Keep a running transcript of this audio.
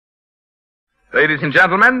Ladies and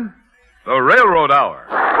gentlemen, the Railroad Hour.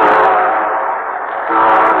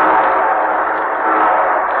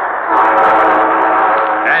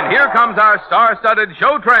 And here comes our star-studded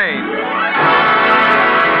show train.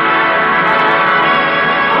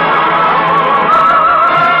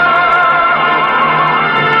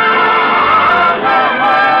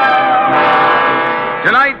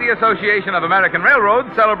 Tonight, the Association of American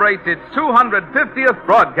Railroads celebrates its 250th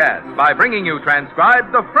broadcast by bringing you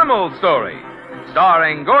transcribed the Friml story,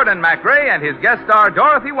 starring Gordon MacRae and his guest star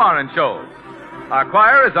Dorothy Warren Scholes. Our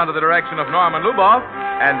choir is under the direction of Norman Luboff,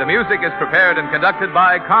 and the music is prepared and conducted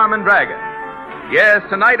by Carmen Dragon. Yes,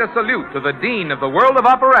 tonight a salute to the Dean of the World of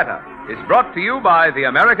Operetta is brought to you by the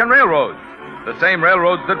American Railroads, the same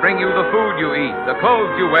railroads that bring you the food you eat, the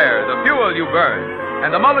clothes you wear, the fuel you burn,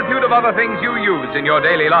 and the multitude of other things you use in your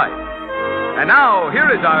daily life. And now, here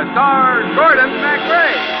is our star, Gordon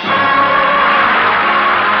MacRae.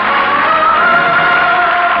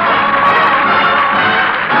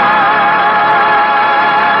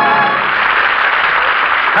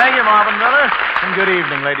 Thank you, Marvin Miller, and good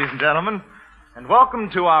evening, ladies and gentlemen, and welcome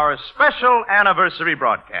to our special anniversary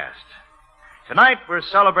broadcast. Tonight, we're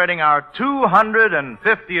celebrating our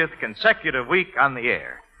 250th consecutive week on the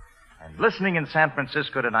air. And listening in San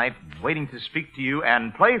Francisco tonight, waiting to speak to you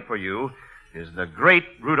and play for you, is the great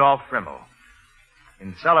Rudolph Friml.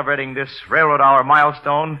 In celebrating this Railroad Hour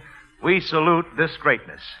milestone, we salute this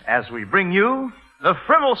greatness as we bring you the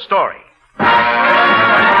Friml story. We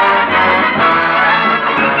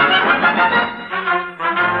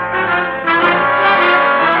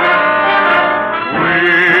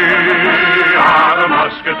are the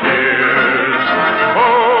Musketeers.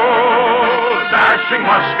 Oh, dashing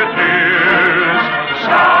Musketeers,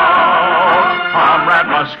 stout comrade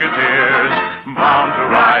Musketeers, bound to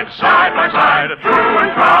ride side by side, true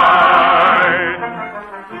and tried.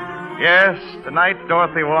 Yes, tonight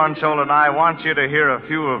Dorothy Warren Scholes and I want you to hear a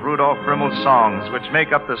few of Rudolph Friml's songs, which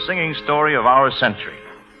make up the singing story of our century.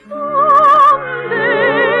 Someday,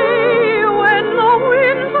 when the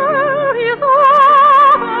winter is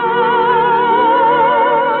over,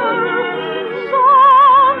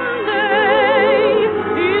 someday,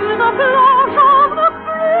 in the flush of the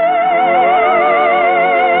spring,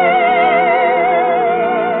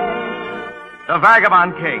 The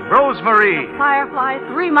Vagabond King, Rosemarie. Firefly,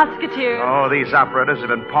 Three Musketeers. Oh, these operettas have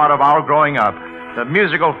been part of our growing up, the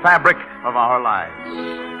musical fabric of our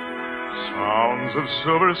lives. Sounds of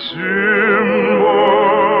silver cymbal,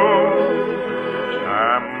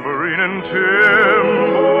 tambourine and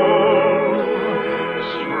timbrel,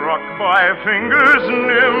 struck by fingers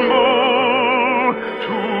nimble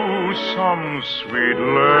to some sweet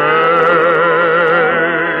lay.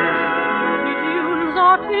 Tunes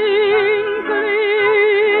are tinkling,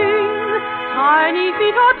 tiny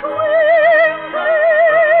feet are twinkling,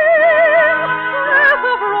 breath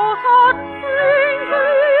of rose are twinkling,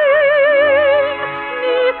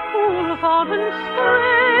 neath cool fountain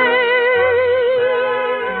spring.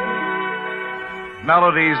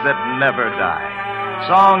 Melodies that never die.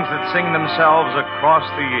 Songs that sing themselves across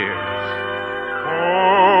the years.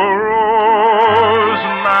 Oh,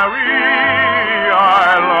 Rosemary,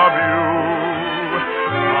 I love you.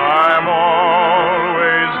 I'm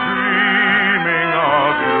always dreaming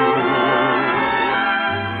of you.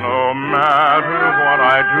 No matter what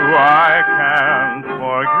I do, I can't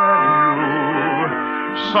forget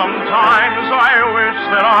you. Sometimes I wish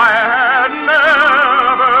that I had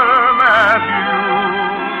never met you.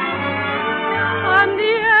 And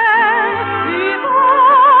yet, if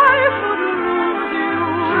I should lose you,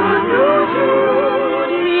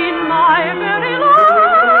 would mean my very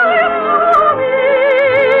life to me.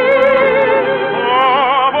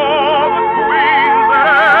 Of all the queens that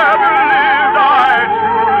ever lived, I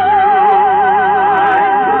choose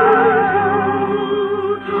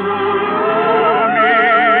you. To me,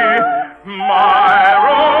 my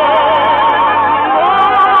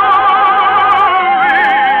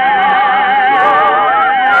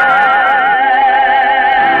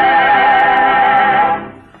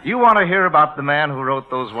You want to hear about the man who wrote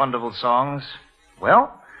those wonderful songs?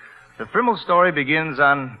 Well, the Friml story begins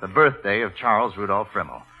on the birthday of Charles Rudolph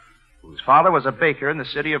Friml, whose father was a baker in the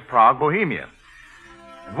city of Prague, Bohemia.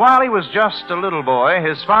 And while he was just a little boy,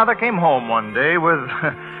 his father came home one day with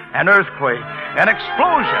an earthquake, an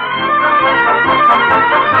explosion.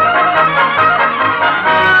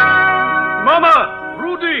 Mama!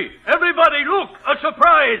 Rudy! Everybody, look! A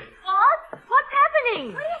surprise! What? What's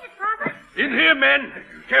happening? What is it, Father? In here, men.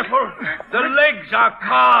 Careful. The legs are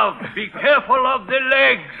carved. Be careful of the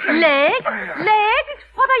legs. Legs? Legs?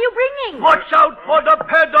 What are you bringing? Watch out for the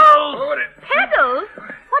pedals. Pedals?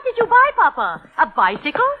 What did you buy, Papa? Papa? A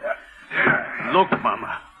bicycle? Look,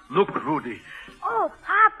 Mama. Look, Rudy. Oh,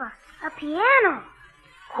 Papa, a piano.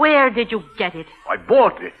 Where did you get it? I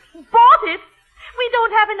bought it. Bought it? We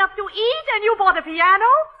don't have enough to eat, and you bought a piano?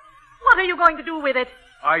 What are you going to do with it?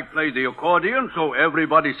 I play the accordion, so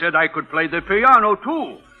everybody said I could play the piano,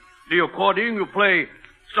 too. The accordion you play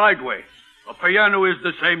sideways. A piano is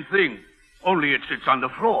the same thing, only it sits on the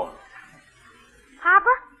floor. Papa,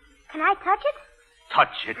 can I touch it?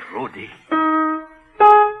 Touch it, Rudy.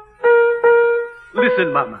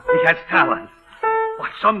 Listen, Mama, he has talent.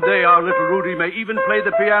 But someday our little Rudy may even play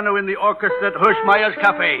the piano in the orchestra at Hirschmeyer's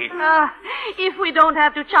Cafe. If we don't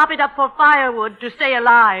have to chop it up for firewood to stay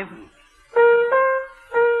alive.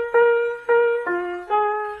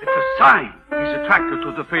 It's a sign. He's attracted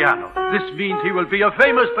to the piano. This means he will be a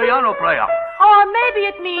famous piano player. Or maybe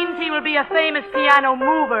it means he will be a famous piano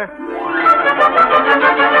mover.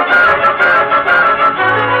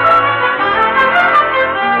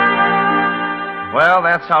 Well,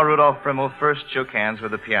 that's how Rudolph Friml first shook hands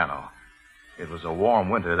with the piano. It was a warm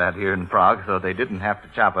winter that year in Prague, so they didn't have to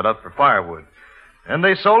chop it up for firewood. And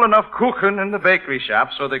they sold enough kuchen in the bakery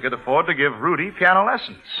shop so they could afford to give Rudy piano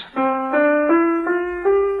lessons.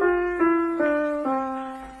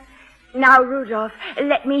 Now, Rudolph,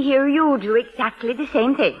 let me hear you do exactly the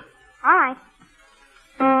same thing. All right.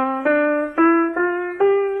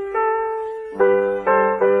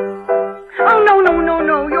 Oh, no.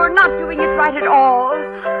 You're not doing it right at all.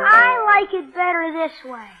 I like it better this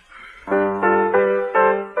way.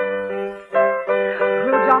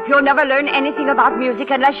 Rudolph, you'll never learn anything about music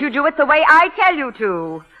unless you do it the way I tell you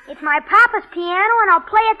to. It's my Papa's piano, and I'll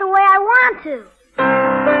play it the way I want to.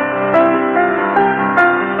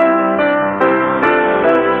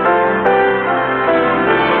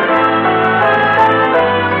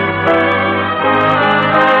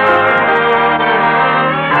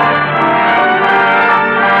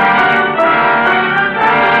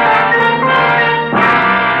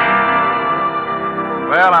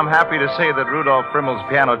 Well, I'm happy to say that Rudolph Friml's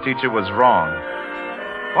piano teacher was wrong.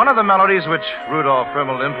 One of the melodies which Rudolph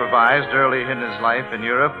Friml improvised early in his life in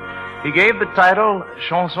Europe, he gave the title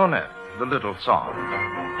Chansonnette, the little song.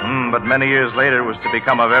 But many years later it was to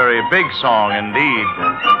become a very big song indeed.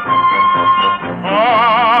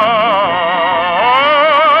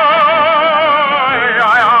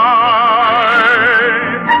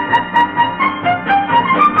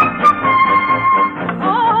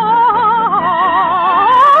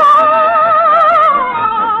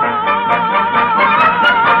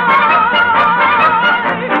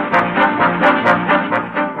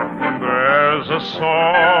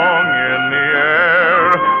 Song in the air,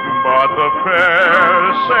 but the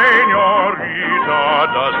fair senorita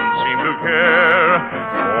doesn't seem to care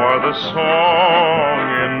for the song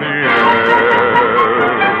in the air.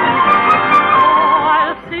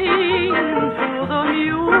 I'll sing to the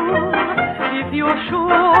mule if you're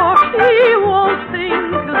sure he won't think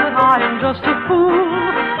that I'm just a fool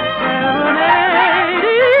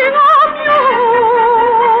serenading a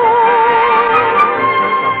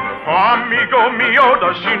Amigo mio,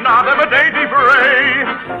 does she not have a dainty bray?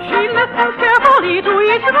 She listens carefully to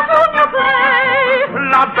each tune you play.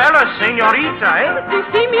 La bella senorita, eh?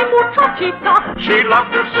 Si mi muchachita. She'd love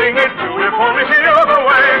to sing it too if only she knew the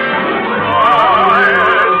way.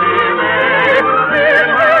 In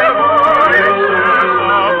her voice is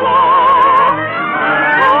a song,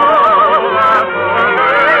 and all that the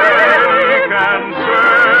lady can say.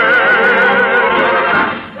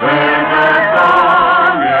 Sing a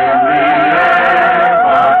song in the air,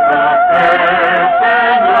 but the fair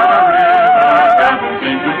senorita doesn't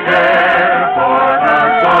seem to care for the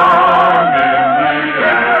song in the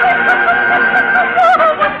air.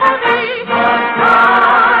 But try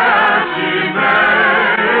as she may,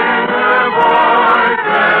 her voice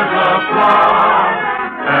is a song,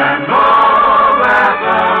 and all that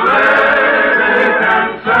the lady can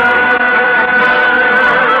say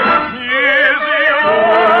is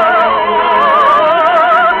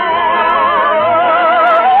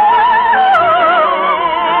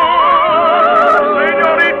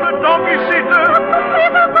Senorita, don't be seated.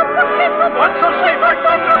 What's so secret?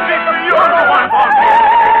 Don't you see? You're the one for me.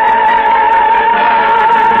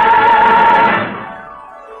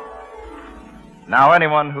 Now,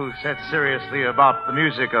 anyone who sets seriously about the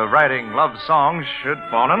music of writing love songs should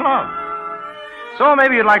fall in love. So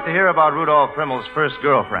maybe you'd like to hear about Rudolph Friml's first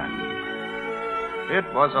girlfriend. It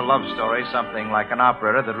was a love story, something like an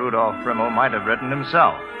operetta that Rudolph Friml might have written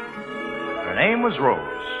himself. Her name was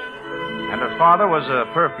Rose, and her father was a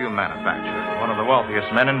perfume manufacturer, one of the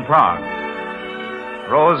wealthiest men in Prague.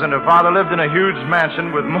 Rose and her father lived in a huge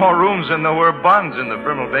mansion with more rooms than there were buns in the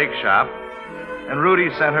Friml bake shop. And Rudy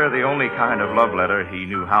sent her the only kind of love letter he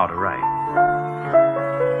knew how to write.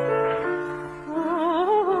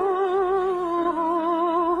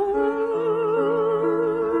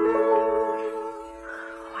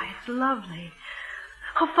 Why, it's lovely.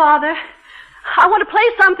 Oh, Father, I want to play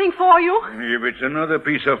something for you. If it's another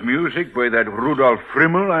piece of music by that Rudolph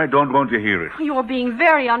Friml, I don't want to hear it. You're being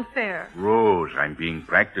very unfair. Rose, I'm being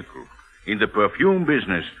practical. In the perfume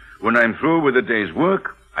business, when I'm through with a day's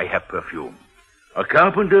work, I have perfume. A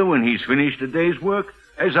carpenter, when he's finished a day's work,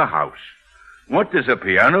 has a house. What does a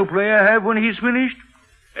piano player have when he's finished?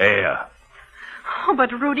 Air. Oh,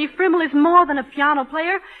 but Rudy Friml is more than a piano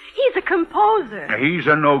player. He's a composer. He's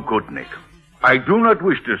a no-good-nick. I do not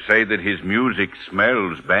wish to say that his music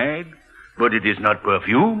smells bad, but it is not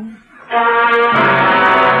perfume.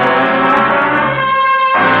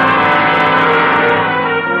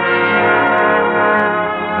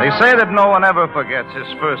 They say that no one ever forgets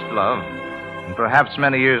his first love. And perhaps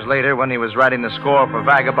many years later, when he was writing the score for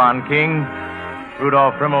Vagabond King,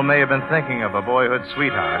 Rudolph Friml may have been thinking of a boyhood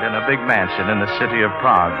sweetheart in a big mansion in the city of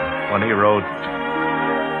Prague when he wrote,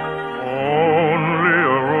 "Only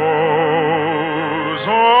a rose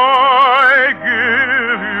I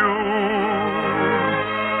give you,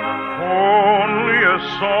 only a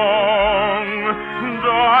song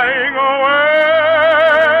dying away,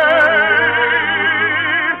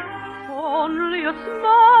 Only a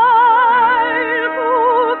smile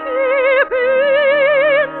to keep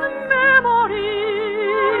in memory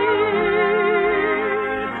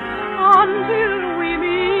until we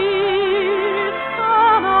meet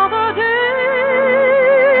another day.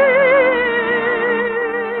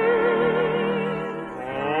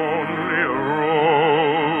 only a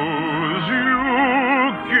rose you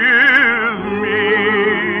give me,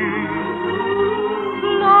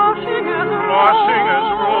 Blushing as blushing as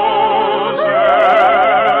roses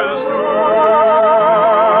do.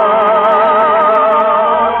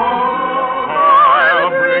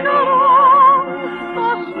 I'll bring along a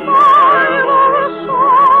smile or a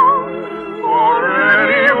song for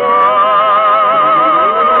anyone.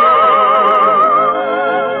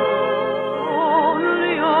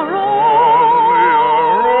 only a rose.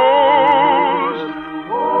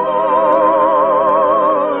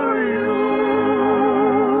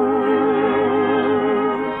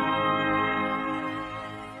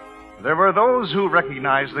 There were those who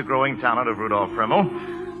recognized the growing talent of Rudolph Friml.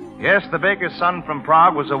 Yes, the baker's son from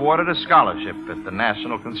Prague was awarded a scholarship at the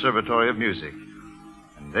National Conservatory of Music.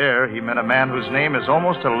 And there he met a man whose name is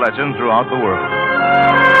almost a legend throughout the world.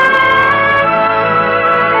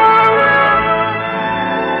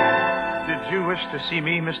 Did you wish to see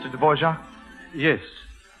me, Mr. Dvorak? Yes.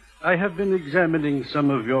 I have been examining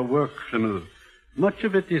some of your work, Friml. Much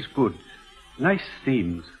of it is good. Nice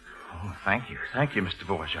themes. Oh, thank you, Mr.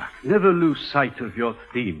 Dvorak. Never lose sight of your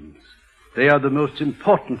themes. They are the most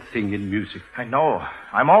important thing in music. I know.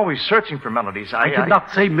 I'm always searching for melodies. I did not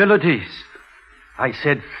say melodies. I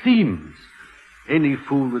said themes. Any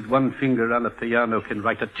fool with one finger on a piano can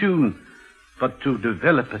write a tune, but to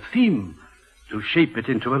develop a theme, to shape it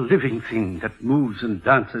into a living thing that moves and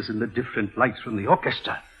dances in the different lights from the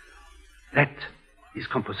orchestra, that is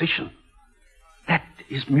composition. That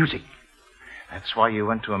is music. That's why you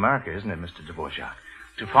went to America, isn't it, Mr. Dvorak?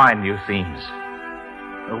 To find new themes.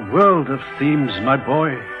 A world of themes, my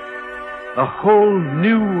boy. A whole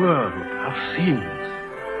new world of themes.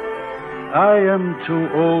 I am too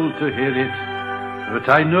old to hear it, but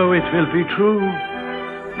I know it will be true.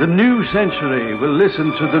 The new century will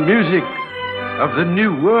listen to the music of the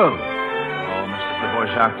new world. Oh, Mr.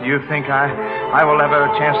 Dvorak, do you think I will ever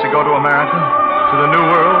have a chance to go to America? To the new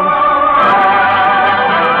world?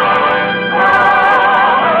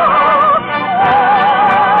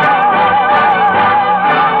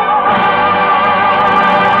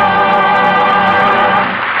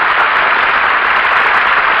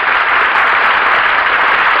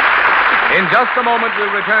 In just a moment,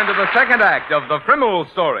 we'll return to the second act of the Friml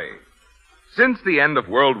story. Since the end of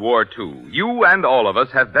World War II, you and all of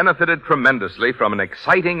us have benefited tremendously from an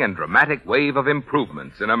exciting and dramatic wave of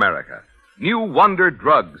improvements in America. New wonder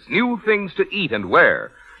drugs, new things to eat and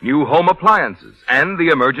wear, new home appliances, and the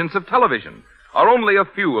emergence of television are only a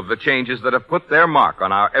few of the changes that have put their mark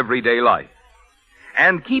on our everyday life.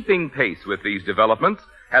 And keeping pace with these developments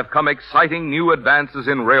have come exciting new advances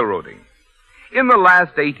in railroading. In the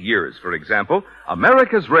last 8 years, for example,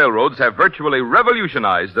 America's railroads have virtually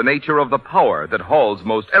revolutionized the nature of the power that hauls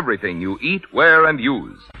most everything you eat, wear, and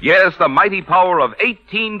use. Yes, the mighty power of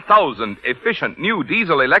 18,000 efficient new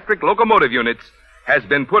diesel-electric locomotive units has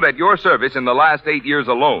been put at your service in the last 8 years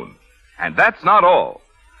alone. And that's not all.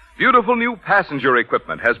 Beautiful new passenger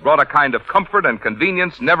equipment has brought a kind of comfort and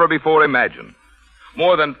convenience never before imagined.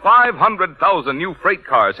 More than 500,000 new freight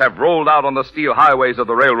cars have rolled out on the steel highways of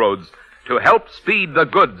the railroads to help speed the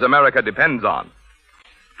goods America depends on.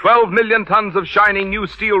 12 million tons of shining new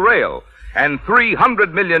steel rail and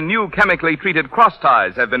 300 million new chemically treated cross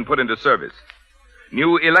ties have been put into service.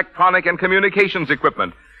 New electronic and communications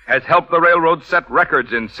equipment has helped the railroads set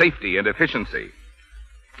records in safety and efficiency.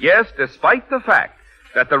 Yes, despite the fact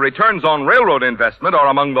that the returns on railroad investment are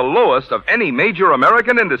among the lowest of any major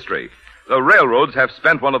American industry, the railroads have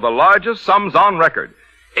spent one of the largest sums on record,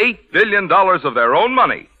 $8 billion of their own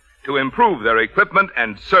money, to improve their equipment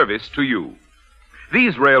and service to you.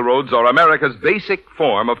 These railroads are America's basic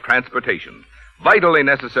form of transportation, vitally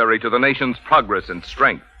necessary to the nation's progress and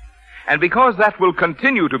strength. And because that will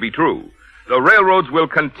continue to be true, the railroads will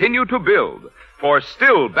continue to build for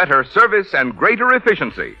still better service and greater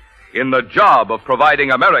efficiency in the job of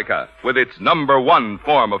providing America with its number one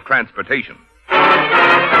form of transportation.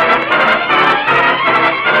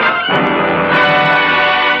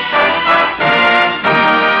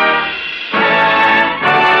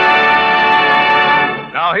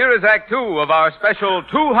 Now here is Act Two of our special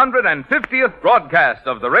 250th broadcast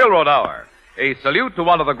of the Railroad Hour. A salute to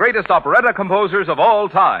one of the greatest operetta composers of all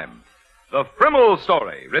time. The Friml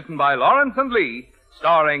Story, written by Lawrence and Lee,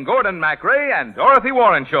 starring Gordon MacRae and Dorothy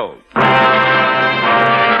Warren Scholes.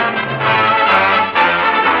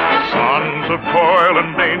 Sons of toil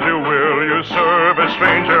and danger, will you serve a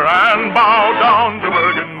stranger and bow down to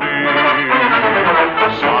Burgundy?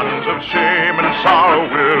 Sons of shame and sorrow,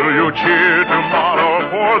 will you cheer tomorrow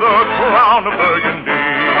for the crown of Burgundy?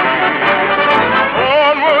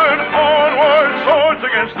 Onward, onward, swords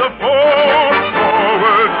against the foe.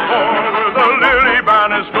 Forward, forward, the lily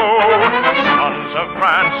banners go. Sons of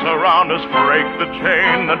France around us, break the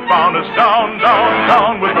chain that bound us down, down,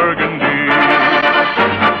 down with Burgundy.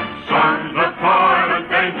 Sons of toil and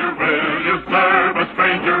danger, will you serve a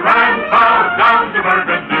stranger and bow down to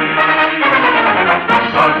Burgundy?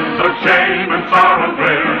 Sons of shame and sorrow,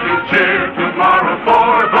 will you cheer tomorrow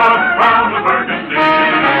for the crown of Burgundy?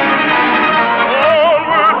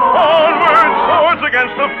 Onward, onward, swords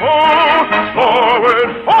against the foe. Forward,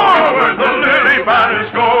 forward, the lily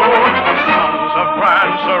banners go. Sons of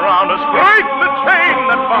France around us, break the chain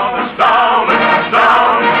that bound us down,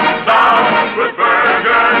 down, down with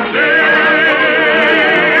Burgundy.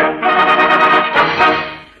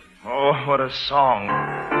 Oh, what a song.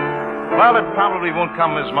 Well, it probably won't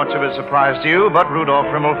come as much of a surprise to you, but Rudolph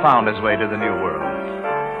Friml found his way to the New World.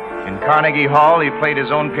 In Carnegie Hall, he played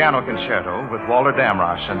his own piano concerto with Walter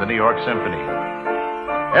Damrosch and the New York Symphony.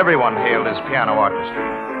 Everyone hailed his piano artistry,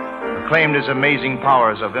 acclaimed his amazing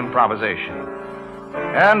powers of improvisation.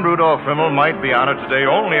 And Rudolph Friml might be honored today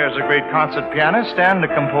only as a great concert pianist and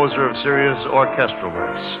a composer of serious orchestral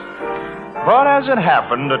works. But as it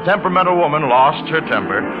happened, a temperamental woman lost her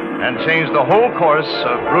temper and changed the whole course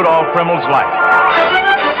of Rudolph Friml's life.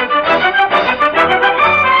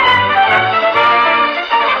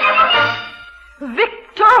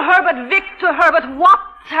 Victor Herbert, what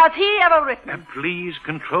has he ever written? Please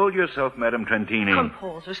control yourself, Madame Trentini.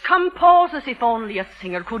 Composers, if only a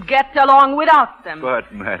singer could get along without them.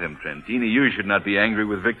 But, Madame Trentini, you should not be angry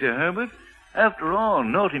with Victor Herbert. After all,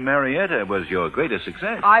 Naughty Marietta was your greatest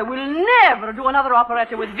success. I will never do another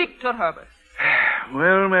operetta with Victor Herbert.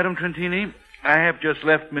 Well, Madame Trentini, I have just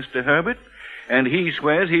left Mr. Herbert, and he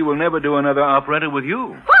swears he will never do another operetta with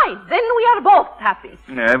you. Fine, then we are both happy.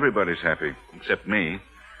 Everybody's happy, except me.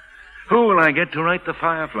 Who will I get to write the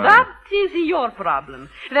Firefly? That is your problem.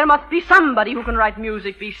 There must be somebody who can write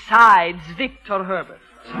music besides Victor Herbert.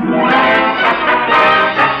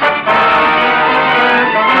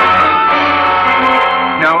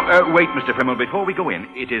 Now, wait, Mr. Friml, before we go in,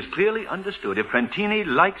 it is clearly understood if Trentini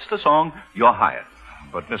likes the song, you're hired.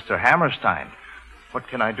 But, Mr. Hammerstein, what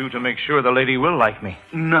can I do to make sure the lady will like me?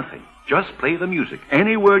 Nothing. Just play the music.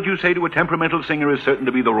 Any word you say to a temperamental singer is certain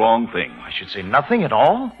to be the wrong thing. I should say nothing at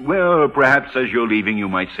all? Well, perhaps as you're leaving, you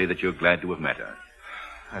might say that you're glad to have met her.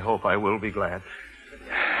 I hope I will be glad.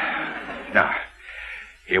 Now,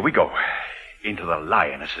 here we go. Into the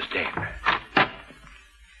lioness's den.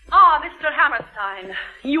 Ah, Mr. Hammerstein,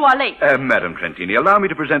 you are late. Madame Trentini, allow me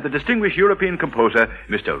to present the distinguished European composer,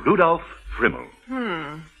 Mr. Rudolph Friml.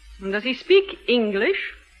 Does he speak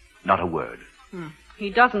English? Not a word. He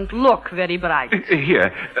doesn't look very bright.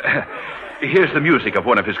 Here's the music of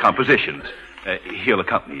one of his compositions. He'll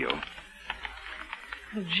accompany you.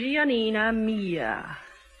 Giannina Mia.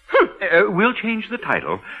 We'll change the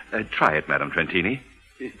title. Try it, Madame Trentini.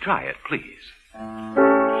 Try it, please.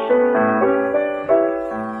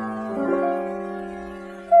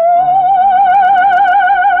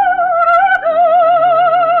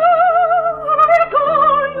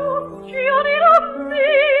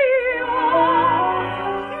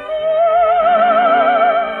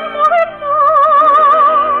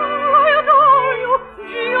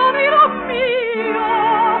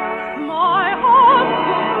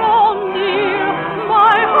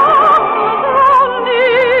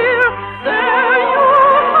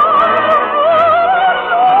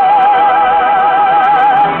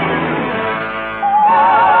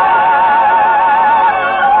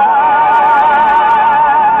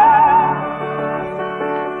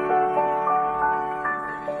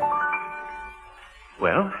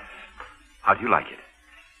 Well, how do you like it?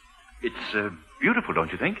 It's beautiful,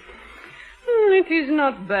 don't you think? It is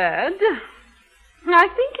not bad. I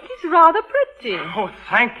think it is rather pretty. Oh,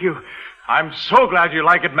 thank you. I'm so glad you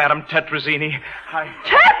like it, Madame Tetrazzini.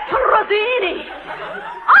 Tetrazzini!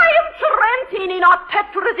 I am Trentini, not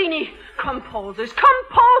Tetrazzini. Composers,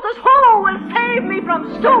 who will save me from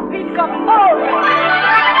stupid composers?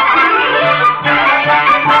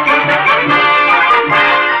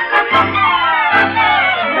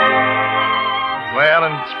 Well,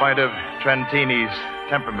 in spite of Trentini's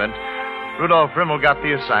temperament, Rudolph Friml got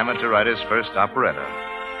the assignment to write his first operetta.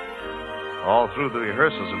 All through the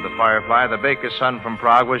rehearsals of The Firefly, the baker's son from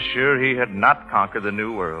Prague was sure he had not conquered the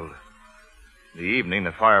New World. The evening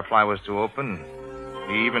the Firefly was to open,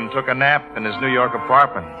 he even took a nap in his New York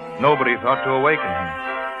apartment. Nobody thought to awaken him.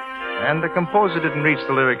 And the composer didn't reach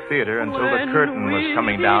the Lyric Theater until the curtain was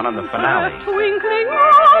coming down on the finale. Twinkling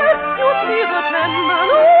light, you see the tender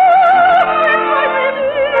light, my baby.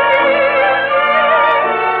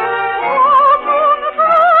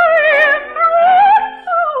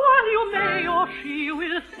 While you may or she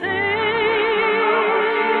will say.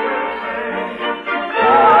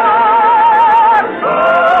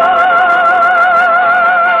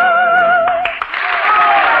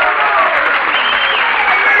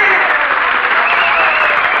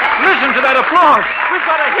 Listen to that applause. We've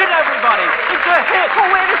got a hit, everybody. It's a hit. Oh,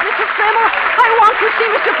 where is Mr. Friml? I want to see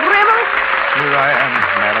Mr. Friml. Here I am,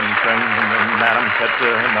 Madame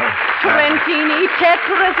Trentini,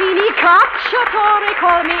 Tetrazzini, Cacciatore,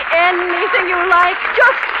 call me anything you like.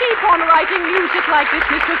 Just keep on writing music like this,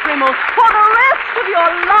 Mr. Friml, for the rest of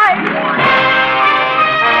your life.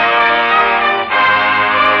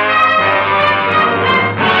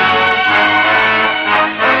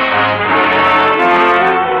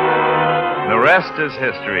 The rest is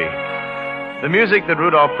history. The music that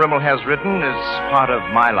Rudolph Friml has written is part of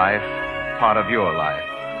my life, part of your life,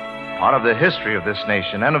 part of the history of this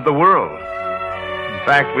nation and of the world. In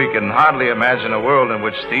fact, we can hardly imagine a world in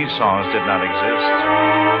which these songs did not exist.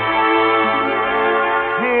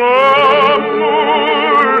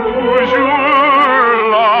 L'amour,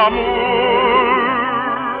 toujours l'amour.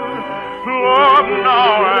 Love,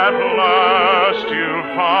 now at last you've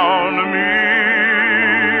found me.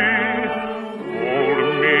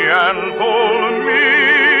 And pull me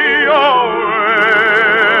away,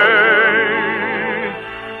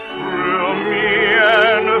 thrill me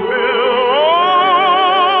and fill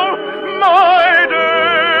all my days.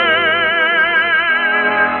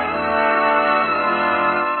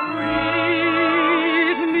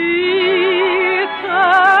 Read me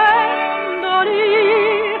tenderly,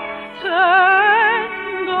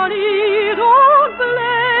 tenderly, don't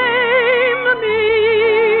blame me.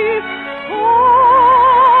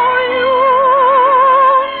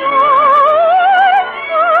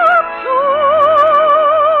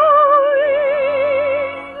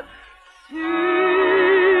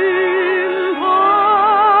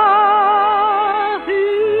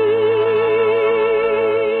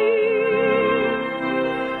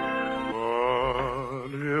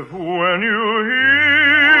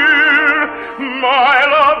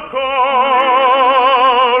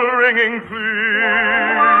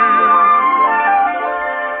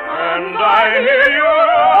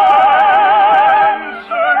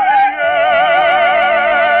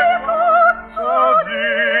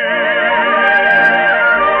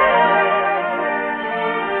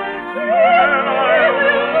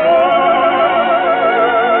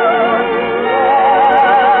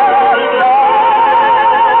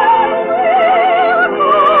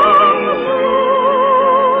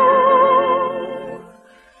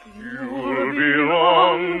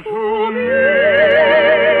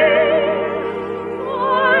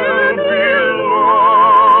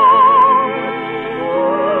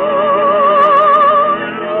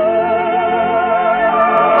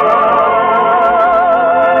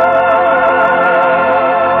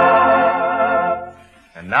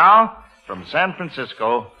 from San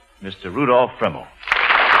Francisco, Mr. Rudolph Friml.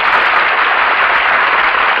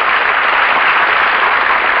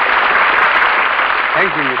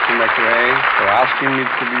 Thank you, Mr. McRae, for asking me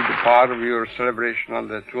to be the part of your celebration of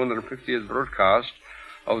the 250th broadcast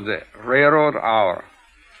of the Railroad Hour.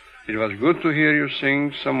 It was good to hear you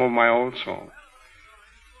sing some of my old songs.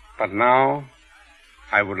 But now,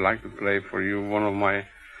 I would like to play for you one of my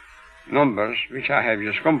numbers, which I have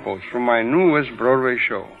just composed from my newest Broadway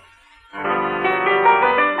show.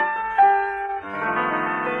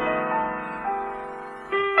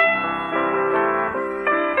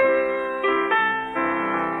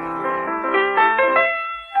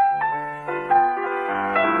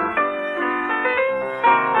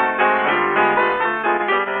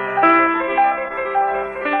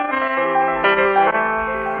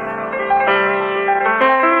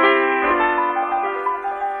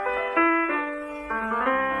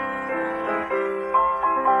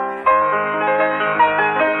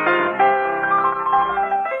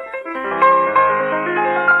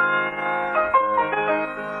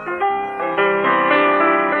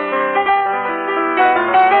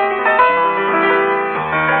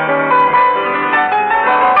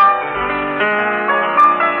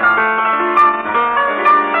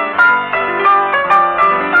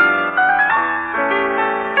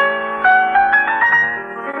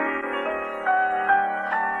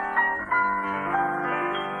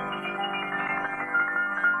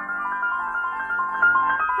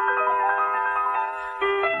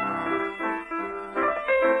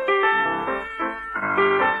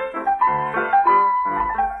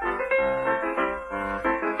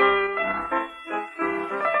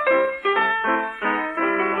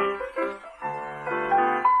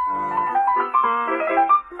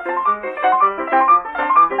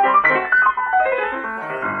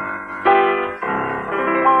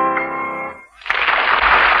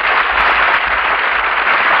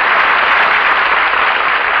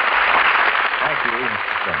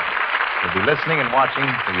 You'll be listening and watching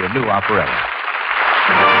for your new operetta.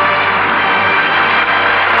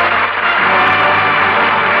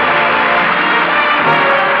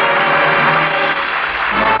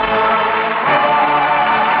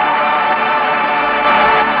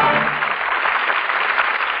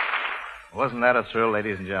 Wasn't that a thrill,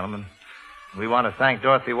 ladies and gentlemen? We want to thank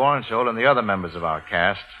Dorothy Warrensholt and the other members of our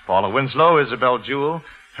cast, Paula Winslow, Isabel Jewell,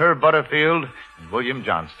 Herb Butterfield, and William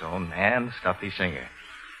Johnstone, and Stuffy Singer.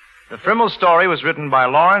 The Friml story was written by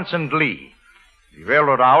Lawrence and Lee. The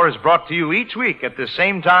Railroad Hour is brought to you each week at the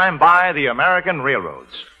same time by the American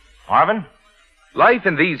Railroads. Marvin? Life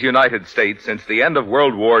in these United States since the end of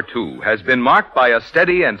World War II has been marked by a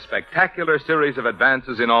steady and spectacular series of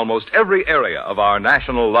advances in almost every area of our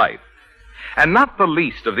national life. And not the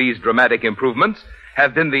least of these dramatic improvements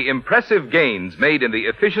have been the impressive gains made in the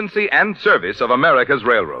efficiency and service of America's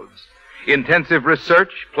railroads. Intensive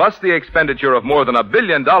research, plus the expenditure of more than $1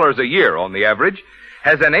 billion a year on the average,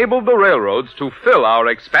 has enabled the railroads to fill our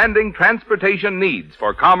expanding transportation needs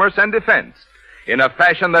for commerce and defense in a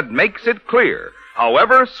fashion that makes it clear,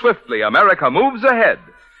 however swiftly America moves ahead,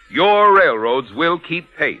 your railroads will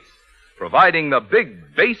keep pace, providing the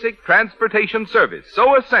big basic transportation service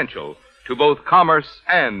so essential to both commerce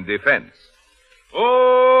and defense.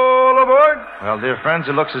 All aboard! Well, dear friends,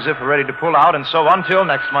 it looks as if we're ready to pull out, and so until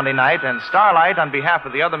next Monday night, and Starlight, on behalf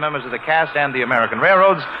of the other members of the cast and the American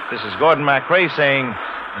Railroads, this is Gordon MacRae saying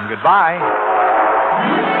goodbye.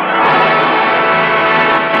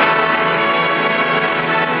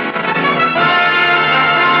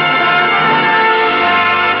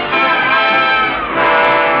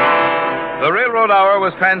 The Railroad Hour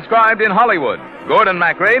was transcribed in Hollywood. Gordon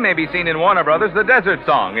MacRae may be seen in Warner Brothers' The Desert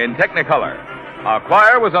Song in Technicolor. Our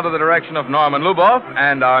choir was under the direction of Norman Luboff,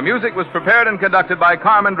 and our music was prepared and conducted by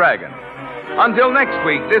Carmen Dragon. Until next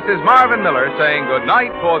week, this is Marvin Miller saying good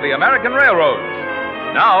night for the American Railroads.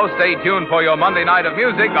 Now, stay tuned for your Monday night of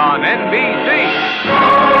music on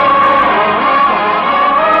NBC.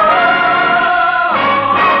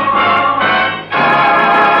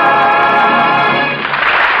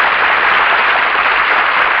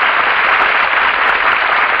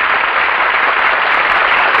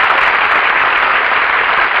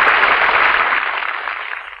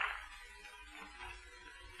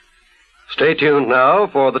 Stay tuned now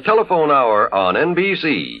for the telephone hour on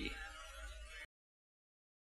NBC.